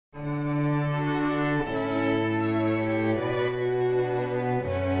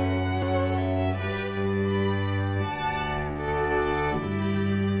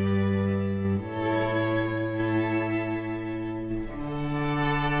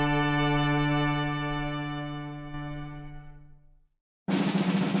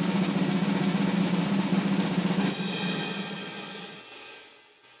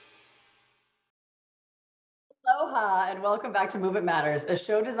and welcome back to Movement Matters, a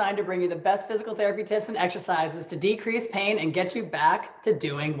show designed to bring you the best physical therapy tips and exercises to decrease pain and get you back to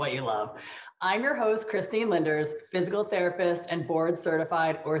doing what you love. I'm your host, Christine Lynders, physical therapist and board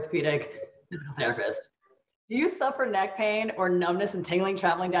certified orthopedic physical therapist. Do you suffer neck pain or numbness and tingling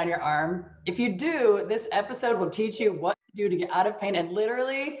traveling down your arm? If you do, this episode will teach you what to do to get out of pain and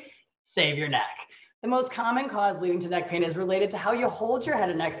literally save your neck. The most common cause leading to neck pain is related to how you hold your head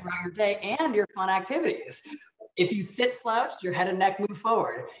and neck throughout your day and your fun activities. If you sit slouched, your head and neck move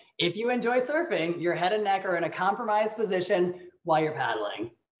forward. If you enjoy surfing, your head and neck are in a compromised position while you're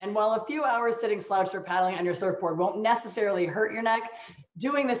paddling. And while a few hours sitting slouched or paddling on your surfboard won't necessarily hurt your neck,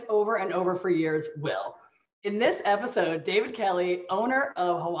 doing this over and over for years will. In this episode, David Kelly, owner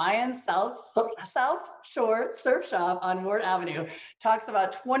of Hawaiian South Shore Surf Shop on Ward Avenue, talks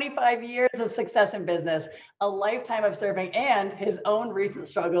about 25 years of success in business, a lifetime of surfing, and his own recent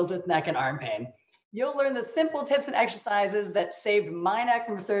struggles with neck and arm pain. You'll learn the simple tips and exercises that saved my neck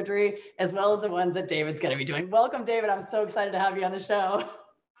from surgery, as well as the ones that David's going to be doing. Welcome, David. I'm so excited to have you on the show.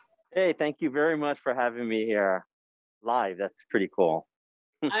 Hey, thank you very much for having me here live. That's pretty cool.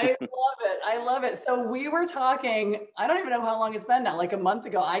 I love it. I love it. So we were talking, I don't even know how long it's been now, like a month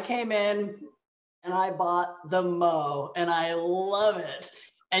ago. I came in and I bought the Mo and I love it.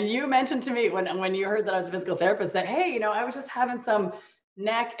 And you mentioned to me when you heard that I was a physical therapist that, hey, I was just having some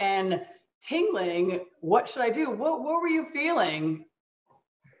neck and tingling. What should I do? What were you feeling?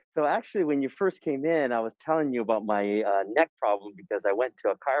 So actually, when you first came in, I was telling you about my neck problem because I went to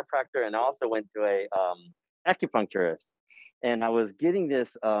a chiropractor and I also went to a acupuncturist. And I was getting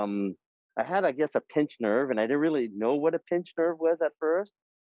this, I had, I guess, a pinched nerve, and I didn't really know what a pinched nerve was at first,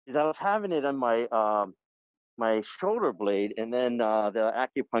 because I was having it on my shoulder blade, and then the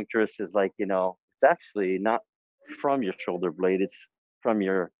acupuncturist is like, it's actually not from your shoulder blade, it's from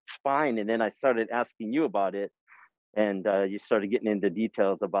your spine. And then I started asking you about it, and you started getting into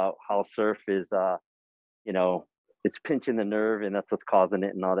details about how surf is, it's pinching the nerve, and that's what's causing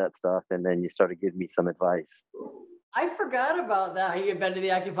it, and all that stuff. And then you started giving me some advice. I forgot about that, how you had been to the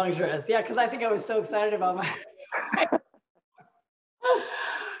acupuncturist. Yeah, because I think I was so excited about my.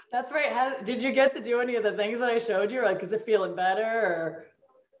 That's right. Did you get to do any of the things that I showed you? Like, is it feeling better? Or?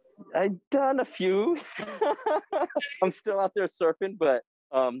 I've done a few. I'm still out there surfing, but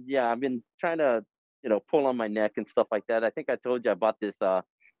yeah, I've been trying to, pull on my neck and stuff like that. I think I told you I bought this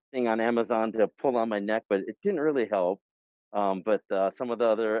thing on Amazon to pull on my neck, but it didn't really help. But some of the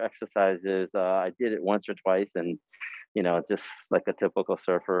other exercises, I did it once or twice, and just like a typical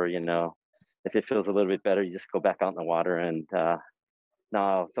surfer, if it feels a little bit better, you just go back out in the water. And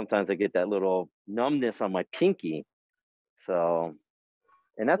now sometimes I get that little numbness on my pinky. So,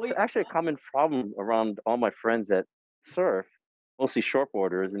 and that's actually a common problem around all my friends that surf, mostly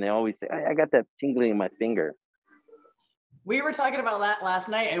shortboarders, and they always say, I got that tingling in my finger. We were talking about that last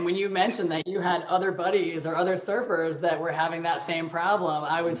night, and when you mentioned that you had other buddies or other surfers that were having that same problem,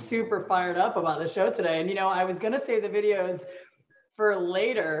 I was super fired up about the show today. And I was going to save the videos for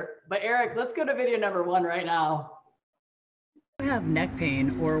later, but Eric, let's go to video number 1 right now. If you have neck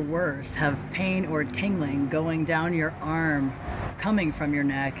pain or worse, have pain or tingling going down your arm, coming from your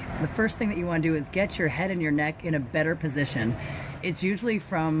neck, the first thing that you want to do is get your head and your neck in a better position. It's usually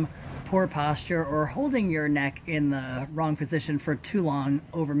from poor posture or holding your neck in the wrong position for too long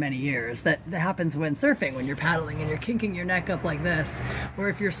over many years. That happens when surfing, when you're paddling and you're kinking your neck up like this, or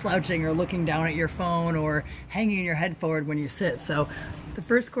if you're slouching or looking down at your phone or hanging your head forward when you sit. So the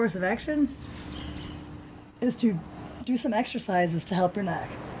first course of action is to do some exercises to help your neck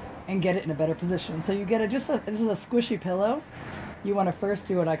and get it in a better position. So you get this is a squishy pillow. You want to first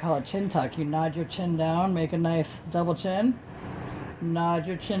do what I call a chin tuck. You nod your chin down, make a nice double chin. Nod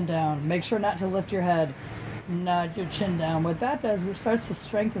your chin down. Make sure not to lift your head. Nod your chin down. What that does is it starts to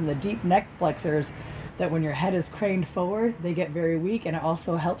strengthen the deep neck flexors that when your head is craned forward, they get very weak, and it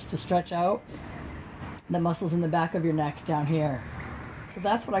also helps to stretch out the muscles in the back of your neck down here. So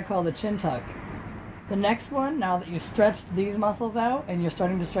that's what I call the chin tuck. The next one, now that you've stretched these muscles out and you're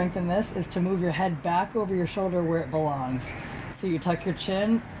starting to strengthen this, is to move your head back over your shoulder where it belongs. So you tuck your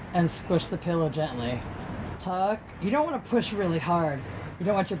chin and squish the pillow gently. Tuck. You don't want to push really hard. You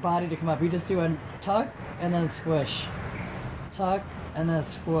don't want your body to come up. You just do a tuck and then squish. Tuck and then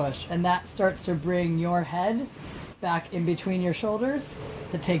squish. And that starts to bring your head back in between your shoulders.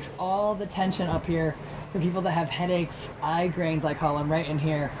 That takes all the tension up here for people that have headaches, migraines, I call them, right in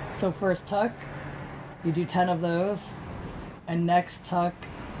here. So first tuck, you do 10 of those, and next tuck,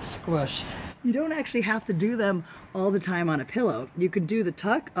 squish. You don't actually have to do them all the time on a pillow. You can do the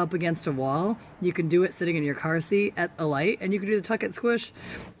tuck up against a wall. You can do it sitting in your car seat at a light, and you can do the tuck and squish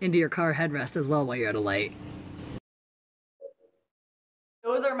into your car headrest as well while you're at a light.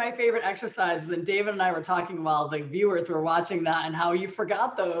 Those are my favorite exercises. And David and I were talking while the viewers were watching that and how you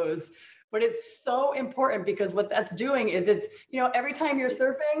forgot those. But it's so important because what that's doing is it's, every time you're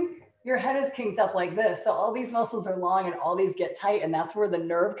surfing, your head is kinked up like this. So all these muscles are long and all these get tight. And that's where the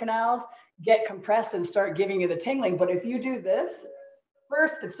nerve canals get compressed and start giving you the tingling. But if you do this,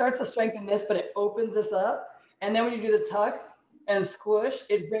 first, it starts to strengthen this, but it opens this up. And then when you do the tuck and squish,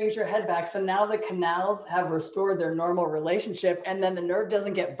 it brings your head back. So now the canals have restored their normal relationship, and then the nerve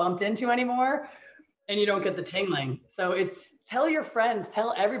doesn't get bumped into anymore, and you don't get the tingling. So it's tell your friends,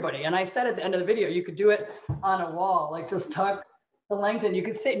 tell everybody. And I said at the end of the video, you could do it on a wall, like just tuck to lengthen. You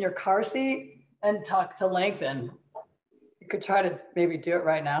could sit in your car seat and tuck to lengthen. You could try to maybe do it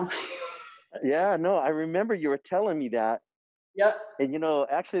right now. Yeah, no, I remember you were telling me that. Yep. And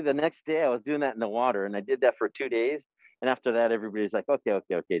actually the next day I was doing that in the water and I did that for 2 days. And after that, everybody's like,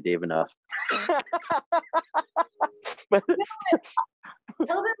 okay, Dave, enough. But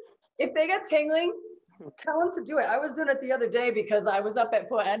Tell them if they get tingling, tell them to do it. I was doing it the other day because I was up at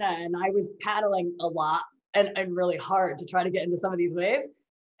Poena and I was paddling a lot and really hard to try to get into some of these waves.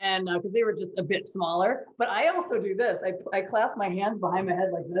 And because they were just a bit smaller. But I also do this. I clasp my hands behind my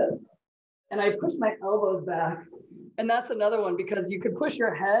head like this and I push my elbows back. And that's another one because you could push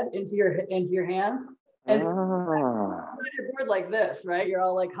your head into your hands and your board like this, right? You're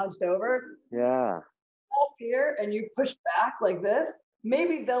all like hunched over. Yeah. Here and you push back like this,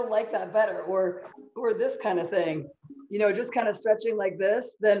 maybe they'll like that better, or this kind of thing, just kind of stretching like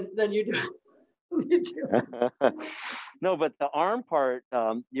this, then you do. You do. No, but the arm part,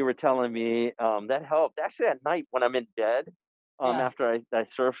 you were telling me, that helped actually at night when I'm in bed, Yeah. after I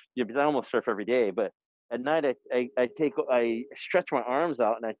surf, because I almost surf every day, but at night I stretch my arms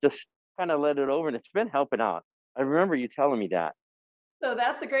out and I just kind of let it over and it's been helping out. I remember you telling me that. So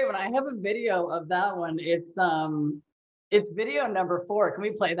that's a great one. I have a video of that one. It's video number 4. Can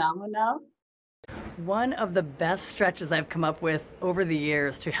we play that one now? One of the best stretches I've come up with over the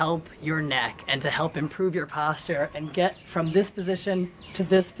years to help your neck and to help improve your posture and get from this position to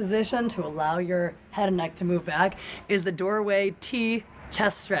this position to allow your head and neck to move back is the doorway T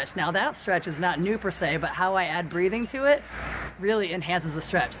chest stretch. Now that stretch is not new per se, but how I add breathing to it really enhances the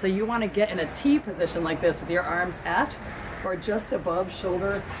stretch. So you want to get in a T position like this with your arms at or just above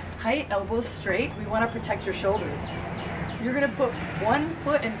shoulder height, elbows straight. We want to protect your shoulders. You're going to put one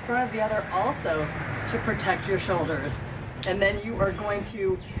foot in front of the other also to protect your shoulders. And then you are going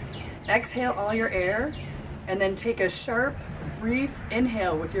to exhale all your air and then take a sharp, brief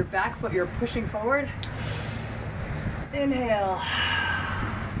inhale with your back foot. You're pushing forward. Inhale.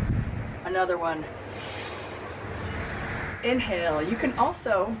 Another one. Inhale. You can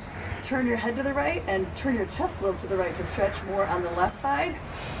also turn your head to the right and turn your chest a little to the right to stretch more on the left side.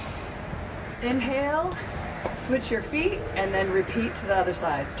 Inhale, switch your feet, and then repeat to the other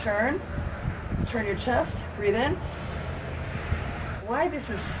side. Turn your chest, breathe in. Why this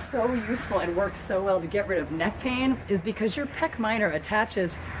is so useful and works so well to get rid of neck pain is because your pec minor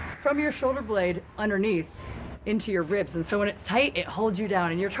attaches from your shoulder blade underneath into your ribs, and so when it's tight it holds you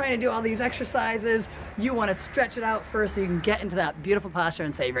down, and you're trying to do all these exercises, you want to stretch it out first so you can get into that beautiful posture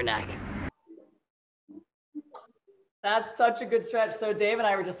and save your neck. That's such a good stretch. So Dave and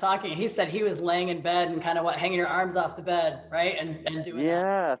I were just talking, he said he was laying in bed and kind of hanging your arms off the bed, right, and doing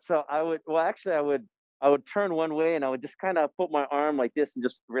that. So I would turn one way and I would just kind of put my arm like this and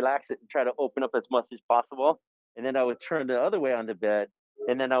just relax it and try to open up as much as possible, and then I would turn the other way on the bed.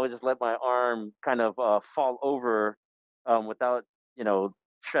 And then I would just let my arm kind of fall over without,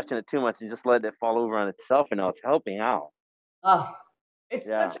 stretching it too much, and just let it fall over on itself. And I was helping out. Oh, it's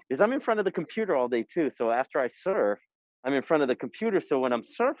Yeah, such because I'm in front of the computer all day too. So after I surf, I'm in front of the computer. So when I'm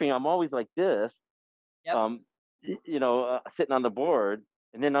surfing, I'm always like this, yep. sitting on the board.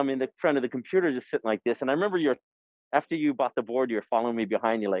 And then I'm in the front of the computer just sitting like this. And I remember after you bought the board, you were following me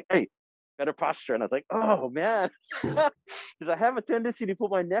behind you like, hey, better posture. And I was like, oh man, because I have a tendency to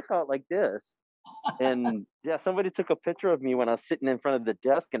put my neck out like this. And yeah, somebody took a picture of me when I was sitting in front of the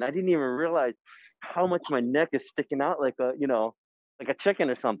desk, and I didn't even realize how much my neck is sticking out like a chicken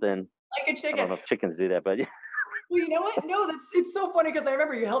or something. Like a I chicken. don't know if chickens do that, but yeah. Well, you know what? No, it's so funny because I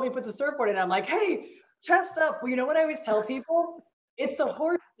remember you helped me put the surfboard in. I'm like, hey, chest up. Well, you know what I always tell people? It's a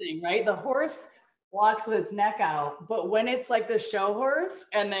horse thing, right? The horse walks with its neck out, but when it's like the show horse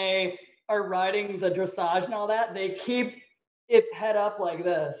and they are riding the dressage and all that, they keep its head up like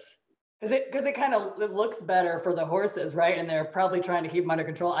this because it kind of it looks better for the horses, right? And they're probably trying to keep them under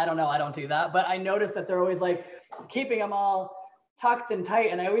control. I don't know. I don't do that, but I notice that they're always like keeping them all tucked and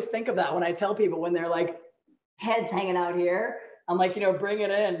tight. And I always think of that when I tell people when they're like heads hanging out here. I'm like, bring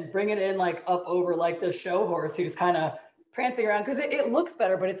it in like up over like the show horse who's kind of prancing around because it looks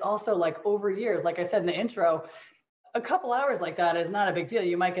better, but it's also like over years. Like I said in the intro, a couple hours like that is not a big deal.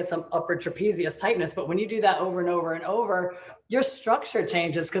 You might get some upper trapezius tightness, but when you do that over and over and over, your structure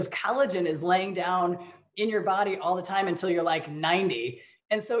changes because collagen is laying down in your body all the time until you're like 90.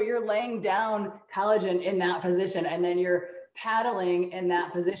 And so you're laying down collagen in that position, and then you're paddling in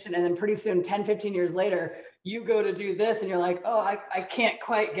that position. And then pretty soon, 10, 15 years later, you go to do this and you're like, oh, I can't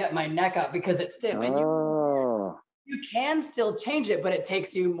quite get my neck up because it's stiff. And you can still change it, but it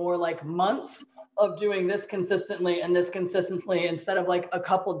takes you more like months of doing this consistently and this consistently instead of like a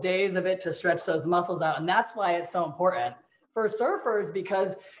couple days of it to stretch those muscles out. And that's why it's so important for surfers,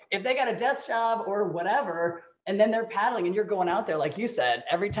 because if they got a desk job or whatever, and then they're paddling and you're going out there, like you said,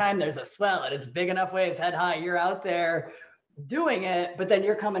 every time there's a swell and it's big enough waves head high, you're out there doing it, but then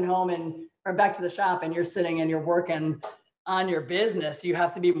you're coming home and or back to the shop and you're sitting and you're working on your business. You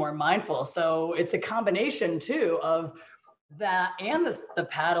have to be more mindful. So it's a combination too of that and the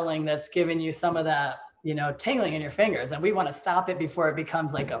paddling that's giving you some of that, you know, tingling in your fingers. And we want to stop it before it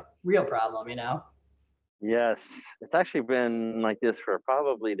becomes like a real problem, you know? Yes, it's actually been like this for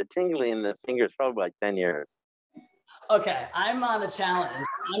probably the tingling in the fingers, probably like 10 years. Okay, I'm on the challenge.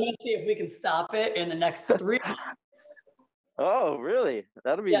 I'm going to see if we can stop it in the next 3 months. Oh, really?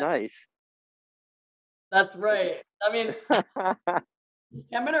 That'll be Yeah, nice. that's right. I mean, I'm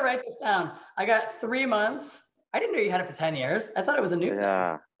going to write this down. I got 3 months. I didn't know you had it for 10 years. I thought it was a new thing.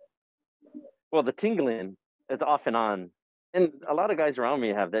 Yeah. Well, the tingling is off and on. And a lot of guys around me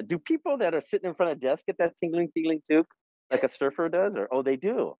have that. Do people that are sitting in front of desks get that tingling feeling too? Like a surfer does? Or oh, they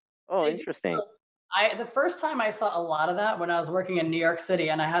do. Oh, They do. interesting. The first time I saw a lot of that when I was working in New York City,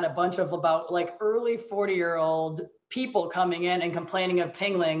 and I had a bunch of about like early 40-year-old people coming in and complaining of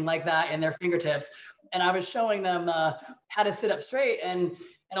tingling like that in their fingertips. And I was showing them how to sit up straight. And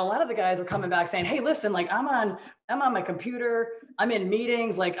a lot of the guys were coming back saying, hey, listen, like I'm on my computer, I'm in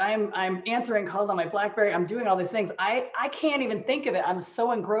meetings, like I'm answering calls on my BlackBerry, I'm doing all these things. I can't even think of it. I'm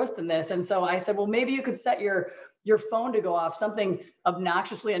so engrossed in this. And so I said, well, maybe you could set your phone to go off, something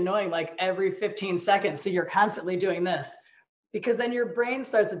obnoxiously annoying, like every 15 seconds. So you're constantly doing this, because then your brain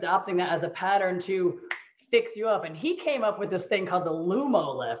starts adopting that as a pattern to fix you up. And he came up with this thing called the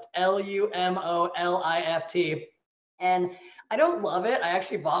Lumo lift, LUMOLIFT. And I don't love it. I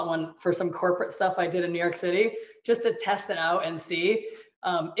actually bought one for some corporate stuff I did in New York City just to test it out and see.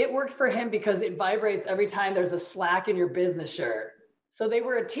 It worked for him because it vibrates every time there's a slack in your business shirt. So they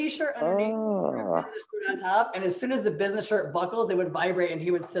wear a t-shirt underneath, a business shirt on top, and as soon as the business shirt buckles, it would vibrate and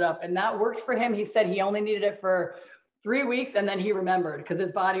he would sit up. And that worked for him. He said he only needed it for 3 weeks and then he remembered because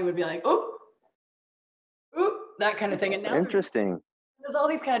his body would be like, oop, oop, that kind of thing. And now Interesting. there's all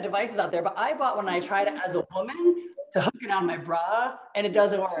these kind of devices out there, but I bought one and I tried it as a woman to hook it on my bra, and it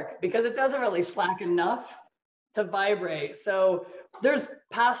doesn't work because it doesn't really slack enough to vibrate. So there's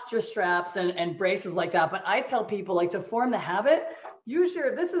posture straps and braces like that. But I tell people, like, to form the habit,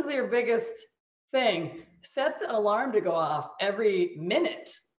 this is your biggest thing. Set the alarm to go off every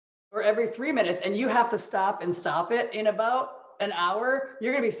minute or every 3 minutes, and you have to stop it. In about an hour,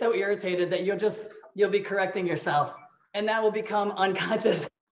 you're gonna be so irritated that you'll be correcting yourself, and that will become unconscious.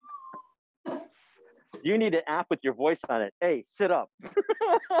 You need an app with your voice on it. Hey, sit up. That's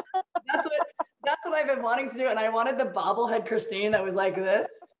what I've been wanting to do. And I wanted the bobblehead Christine that was like this,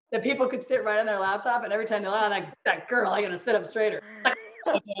 that people could sit right on their laptop, and every time they lie, I'm like, that girl, I gotta sit up straighter.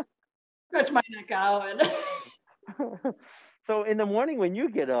 Stretch my neck out. So in the morning when you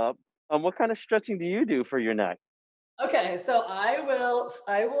get up, what kind of stretching do you do for your neck? Okay, so I will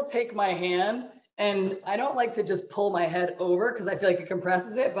take my hand, and I don't like to just pull my head over because I feel like it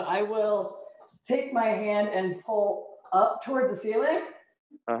compresses it, but I will take my hand and pull up towards the ceiling.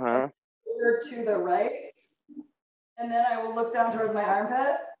 Uh-huh. Over to the right. And then I will look down towards my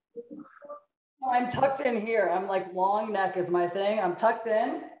armpit. I'm tucked in here. I'm like, long neck is my thing. I'm tucked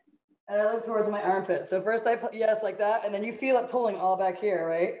in and I look towards my armpit. So first I put, yes, like that. And then you feel it pulling all back here,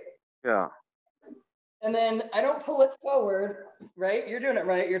 right? Yeah. And then I don't pull it forward, right? You're doing it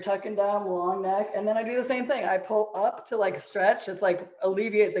right. You're tucking down, long neck. And then I do the same thing. I pull up to like stretch. It's like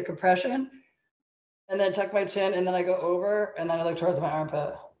alleviate the compression. And then tuck my chin, and then I go over, and then I look towards my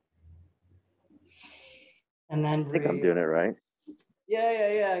armpit. And then breathe. I think I'm doing it right.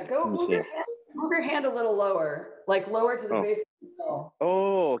 Yeah. Go move your hand a little lower, like lower to the base of the skull.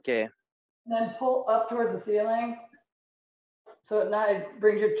 Oh, okay. And then pull up towards the ceiling. So it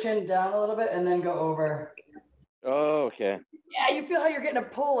brings your chin down a little bit, and then go over. Oh, okay. Yeah, you feel how you're getting a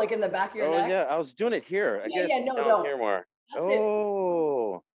pull like in the back of your neck? Oh, yeah, I was doing it here. No. Here more. That's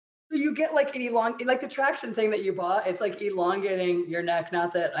it. So you get like like the traction thing that you bought, it's like elongating your neck.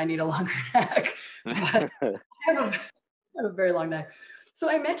 Not that I need a longer neck. But I have a very long neck. So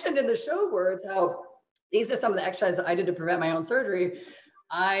I mentioned in the show words how these are some of the exercises that I did to prevent my own surgery.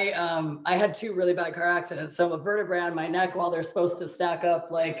 I had two really bad car accidents. So a vertebrae on my neck, while they're supposed to stack up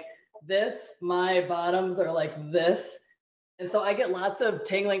like this, my bottoms are like this. And so I get lots of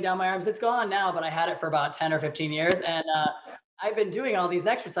tingling down my arms. It's gone now, but I had it for about 10 or 15 years. And I've been doing all these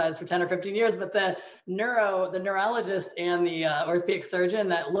exercises for 10 or 15 years, but the neurologist and the orthopedic surgeon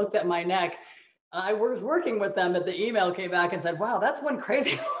that looked at my neck, I was working with them, but the email came back and said, wow, that's one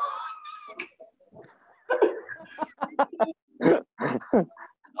crazy.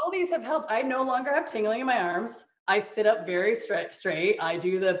 All these have helped. I no longer have tingling in my arms. I sit up very straight. I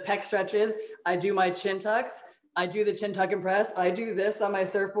do the pec stretches. I do my chin tucks. I do the chin tuck and press. I do this on my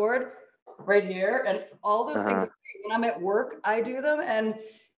surfboard right here. And all those things are great. When I'm at work, I do them. And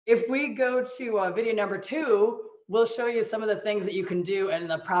if we go to video number 2, we'll show you some of the things that you can do in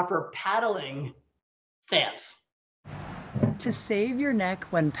the proper paddling stance. To save your neck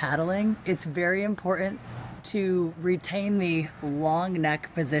when paddling, it's very important to retain the long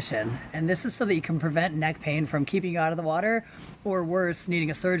neck position. And this is so that you can prevent neck pain from keeping you out of the water, or worse,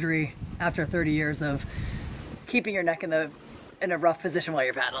 needing a surgery after 30 years of keeping your neck in a rough position while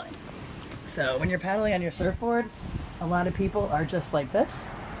you're paddling. So when you're paddling on your surfboard, a lot of people are just like this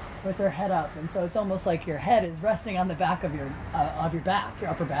with their head up. And so it's almost like your head is resting on the back of your back, your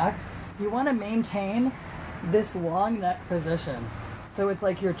upper back. You want to maintain this long neck position. So it's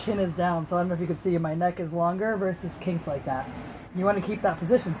like your chin is down. So I don't know if you can see, my neck is longer versus kinked like that. You want to keep that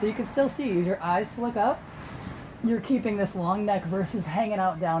position so you can still see. Use your eyes to look up. You're keeping this long neck versus hanging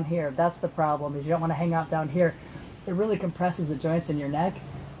out down here. That's the problem, is you don't want to hang out down here. It really compresses the joints in your neck,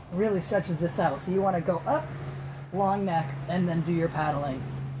 really stretches this out. So you want to go up, long neck, and then do your paddling.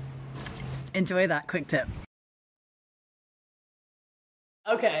 Enjoy that quick tip.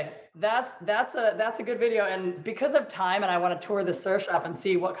 Okay, that's a good video. And because of time, and I want to tour the surf shop and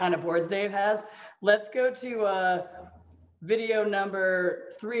see what kind of boards Dave has, let's go to video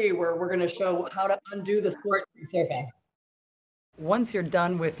number 3, where we're going to show how to undo the sport through surfing. Once you're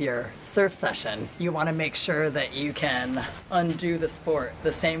done with your surf session, you want to make sure that you can undo the sport.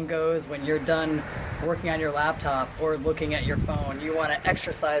 The same goes when you're done working on your laptop or looking at your phone. You want to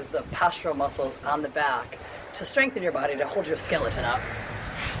exercise the postural muscles on the back to strengthen your body, to hold your skeleton up.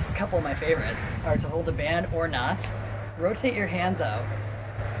 A couple of my favorites are to hold a band or not, rotate your hands out.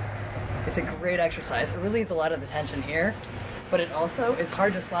 It's a great exercise. It relieves a lot of the tension here, but it also is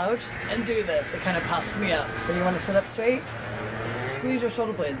hard to slouch and do this. It kind of pops me up. So you want to sit up straight, squeeze your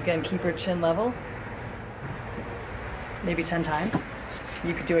shoulder blades. Again, keep your chin level. Maybe 10 times.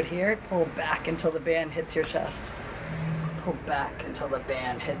 You could do it here. Pull back until the band hits your chest. Pull back until the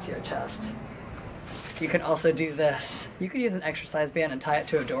band hits your chest. You can also do this. You could use an exercise band and tie it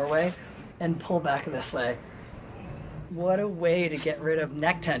to a doorway and pull back this way. What a way to get rid of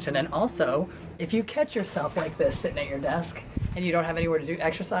neck tension. And also, if you catch yourself like this sitting at your desk and you don't have anywhere to do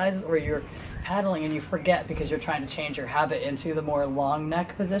exercises, or you're paddling and you forget because you're trying to change your habit into the more long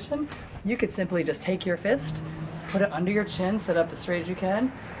neck position, you could simply just take your fist, put it under your chin, sit up as straight as you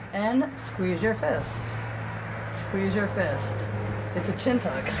can, and squeeze your fist. Squeeze your fist. It's a chin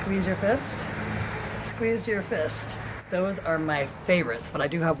tuck. Squeeze your fist. Squeeze your fist. Those are my favorites, but I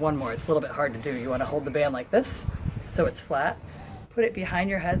do have one more. It's a little bit hard to do. You want to hold the band like this so it's flat. Put it behind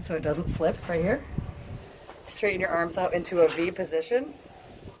your head so it doesn't slip right here. Straighten your arms out into a V position,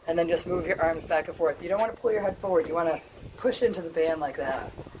 and then just move your arms back and forth. You don't want to pull your head forward. You want to push into the band like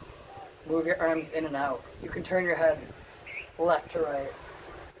that. Move your arms in and out. You can turn your head left to right.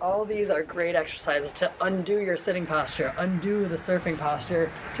 All these are great exercises to undo your sitting posture, undo the surfing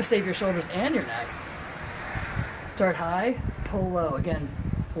posture, to save your shoulders and your neck. Start high, pull low. Again,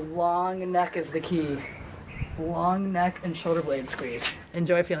 long neck is the key. Long neck and shoulder blade squeeze.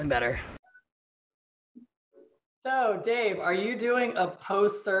 Enjoy feeling better. So Dave, are you doing a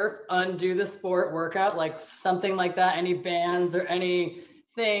post-surf undo the sport workout, like something like that? Any bands or any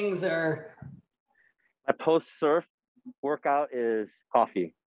things? Or my post-surf workout is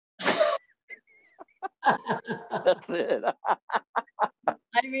coffee. That's it.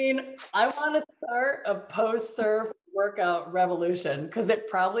 I mean, I want to start a post-surf workout revolution, because it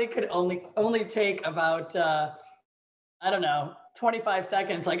probably could only take about I don't know, 25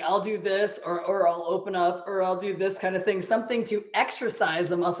 seconds. Like, I'll do this, or I'll open up, or I'll do this kind of thing, something to exercise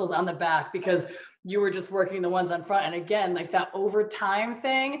the muscles on the back, because you were just working the ones on front. And again, like that over time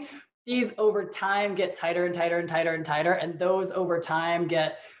thing, these over time get tighter and tighter and tighter and tighter, and those over time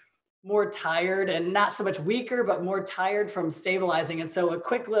get more tired, and not so much weaker, but more tired from stabilizing. And so a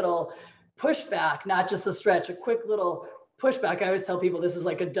quick little pushback, not just a stretch, a quick little pushback. I always tell people this is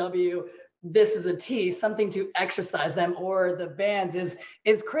like a W this is a T, something to exercise them, or the bands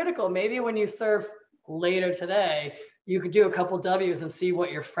is critical. Maybe when you surf later today, you could do a couple W's and see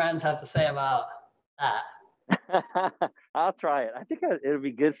what your friends have to say about that. I'll try it. I think it'll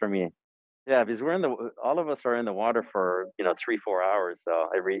be good for me. Yeah, because all of us are in the water for 3 4 hours, so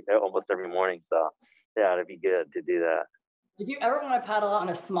almost every morning. So yeah, it'd be good to do that. If you ever want to paddle out on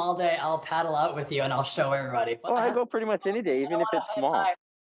a small day, I'll paddle out with you and I'll show everybody. But Oh, it I has go pretty much any day, I don't even if want it's to small. high.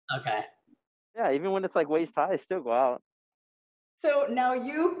 Okay. Yeah, even when it's like waist high, I still go out. So now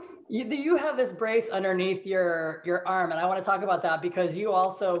you have this brace underneath your arm, and I want to talk about that because you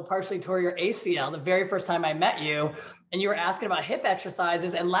also partially tore your ACL the very first time I met you, and you were asking about hip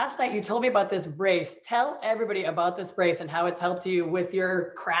exercises. And last night you told me about this brace. Tell everybody about this brace and how it's helped you with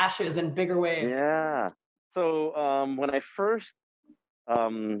your crashes and bigger waves. Yeah. So when I first I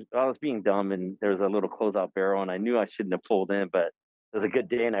was being dumb and there was a little closeout barrel and I knew I shouldn't have pulled in, but it was a good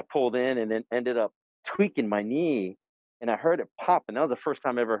day and I pulled in and then ended up tweaking my knee and I heard it pop and that was the first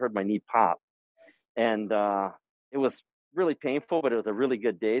time I ever heard my knee pop. And it was really painful, but it was a really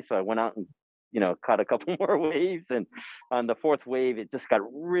good day. So I went out and caught a couple more waves and on the fourth wave it just got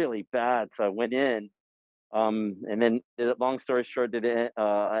really bad. So I went in and then long story short, did a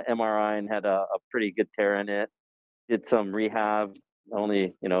MRI and had a pretty good tear in it. Did some rehab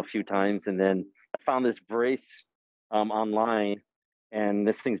only a few times and then I found this brace online and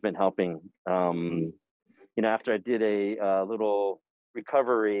this thing's been helping. After I did a little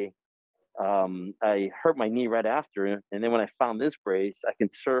recovery, I hurt my knee right after and then when I found this brace I can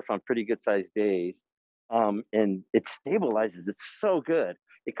surf on pretty good sized days. And it stabilizes it so good.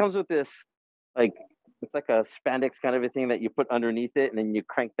 It comes with this like it's like a spandex kind of a thing that you put underneath it and then you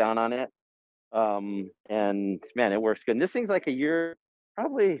crank down on it. And man, it works good. And this thing's like a year,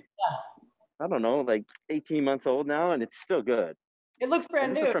 probably, I don't know, like 18 months old now, and it's still good. It looks And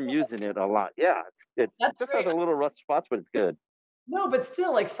brand this is new. from using it a lot. Yeah, it's That's just has great. a little rust spots, but it's good. No, but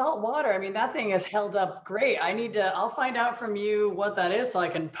still, like salt water. I mean, that thing has held up great. I'll find out from you what that is so I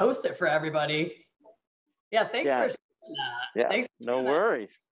can post it for everybody. Yeah, thanks for Yeah, sharing that. yeah, Thanks for no sharing that.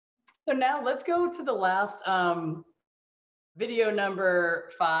 worries. So now let's go to the last video number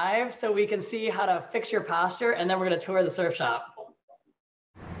 5 so we can see how to fix your posture and then we're going to tour the surf shop.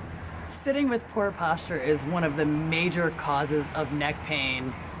 Sitting with poor posture is one of the major causes of neck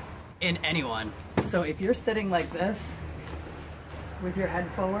pain in anyone. So if you're sitting like this with your head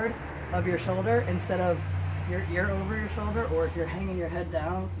forward of your shoulder instead of your ear over your shoulder, or if you're hanging your head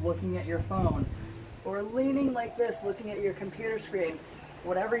down looking at your phone, or leaning like this looking at your computer screen,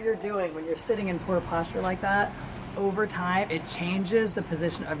 whatever you're doing when you're sitting in poor posture like that, over time it changes the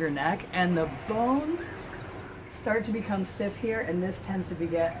position of your neck and the bones start to become stiff here, and this tends to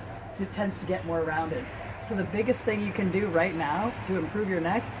get more rounded. So the biggest thing you can do right now to improve your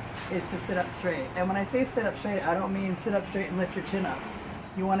neck is to sit up straight. And when I say sit up straight, I don't mean sit up straight and lift your chin up.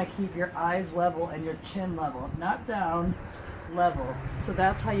 You want to keep your eyes level and your chin level, not down, level. So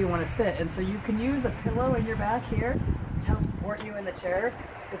that's how you want to sit. And so you can use a pillow in your back here to help support you in the chair.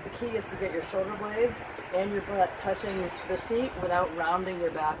 But the key is to get your shoulder blades and your butt touching the seat without rounding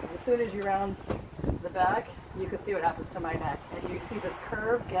your back. Because as soon as you round the back, you can see what happens to my neck. And you see this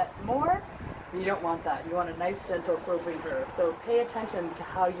curve get more. You don't want that. You want a nice, gentle, sloping curve. So pay attention to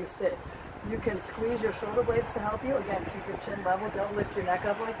how you sit. You can squeeze your shoulder blades to help you. Again, keep your chin level. Don't lift your neck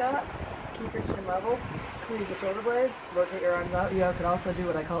up like that. Keep your chin level. Squeeze your shoulder blades. Rotate your arms out. You can also do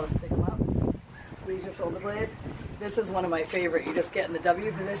what I call a stick 'em up. Squeeze your shoulder blades. This is one of my favorite. You just get in the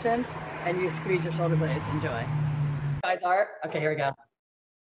W position and you squeeze your shoulder blades. Enjoy. Guys are? Okay, here we go.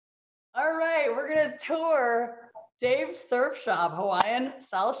 All right, we're gonna tour Dave's Surf Shop, Hawaiian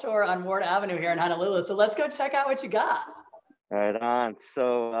South Shore on Ward Avenue here in Honolulu. So let's go check out what you got. Right on.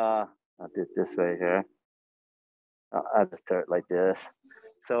 So I'll do it this way here. I'll just start like this.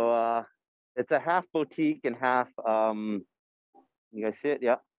 So it's a half boutique and half you guys see it?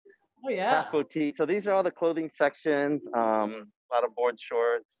 Yeah. Oh yeah. Half boutique. So these are all the clothing sections. A lot of board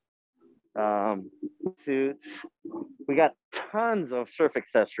shorts, suits. We got tons of surf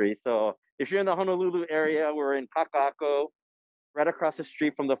accessories. So if you're in the Honolulu area, we're in Kaka'ako, right across the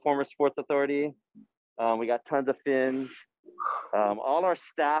street from the former Sports Authority. We got tons of fins. All our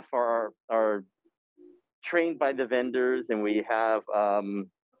staff are trained by the vendors, and we have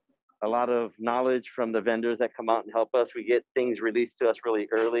a lot of knowledge from the vendors that come out and help us. We get things released to us really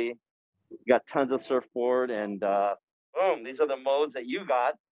early. We got tons of surfboard, and boom, these are the modes that you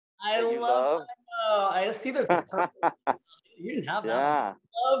got. I love my Mo. I see there's a purple. You didn't have that. Yeah. One.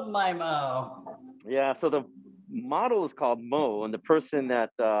 Love my Mo. Yeah. So the model is called Mo, and the person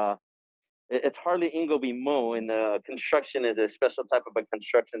that it's hardly Ingobi Mo, and the construction is a special type of a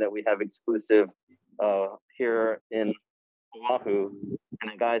construction that we have exclusive here in Oahu,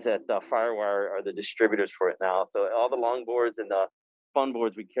 and the guys at Firewire are the distributors for it now. So all the longboards and the fun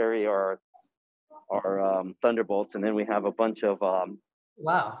boards we carry are Thunderbolts, and then we have a bunch of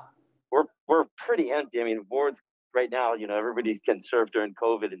Wow. we're pretty empty. I mean, boards right now, you know, everybody can surf during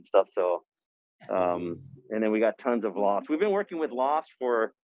COVID and stuff. So and then we got tons of Lost. We've been working with Lost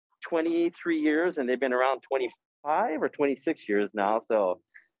for 23 years, and they've been around 25 or 26 years now. So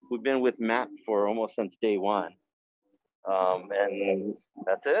we've been with Matt for almost since day one. And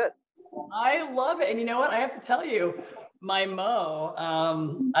that's it. I love it. And you know what? I have to tell you, my Mo,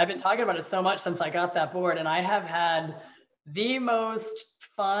 I've been talking about it so much since I got that board, and I have had the most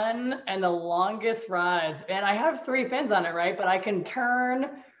fun and the longest rides. And I have 3 fins on it, right? But I can turn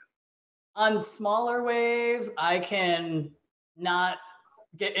on smaller waves. I can not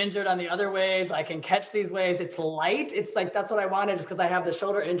get injured on the other waves. I can catch these waves. It's light. It's like, that's what I wanted, just because I have the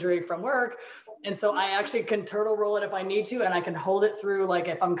shoulder injury from work. And so I actually can turtle roll it if I need to, and I can hold it through, like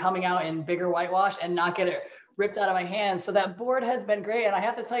if I'm coming out in bigger whitewash, and not get it ripped out of my hands. So that board has been great. And I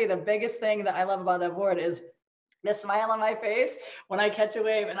have to tell you, the biggest thing that I love about that board is the smile on my face when I catch a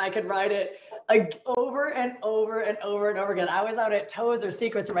wave and I could ride it over and over and over and over again. I was out at Toes or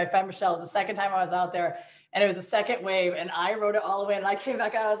Secrets for my femme shell. It was the second time I was out there, and it was the second wave, and I rode it all the way, and I came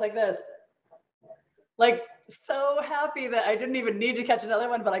back out, I was like this, like so happy that I didn't even need to catch another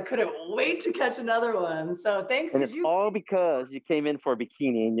one, but I couldn't wait to catch another one. So thanks. And it's all because you came in for a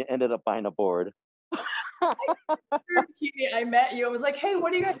bikini and you ended up buying a board. I met you. I was like, hey,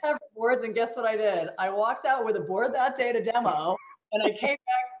 what do you guys have for boards? And guess what I did? I walked out with a board that day to demo, and I came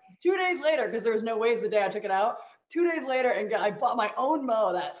back 2 days later, because there was no waves the day I took it out. 2 days later, and I bought my own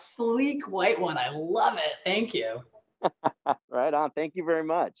Mo, that sleek white one. I love it. Thank you. Right on. Thank you very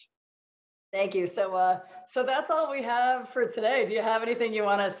much. Thank you. So that's all we have for today. Do you have anything you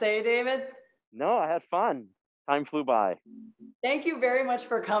want to say, David? No, I had fun. Time flew by. Thank you very much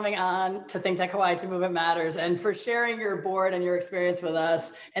for coming on to Think Tech Hawaii to Movement Matters, and for sharing your board and your experience with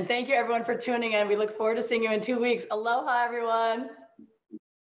us. And thank you everyone for tuning in. We look forward to seeing you in 2 weeks. Aloha, everyone.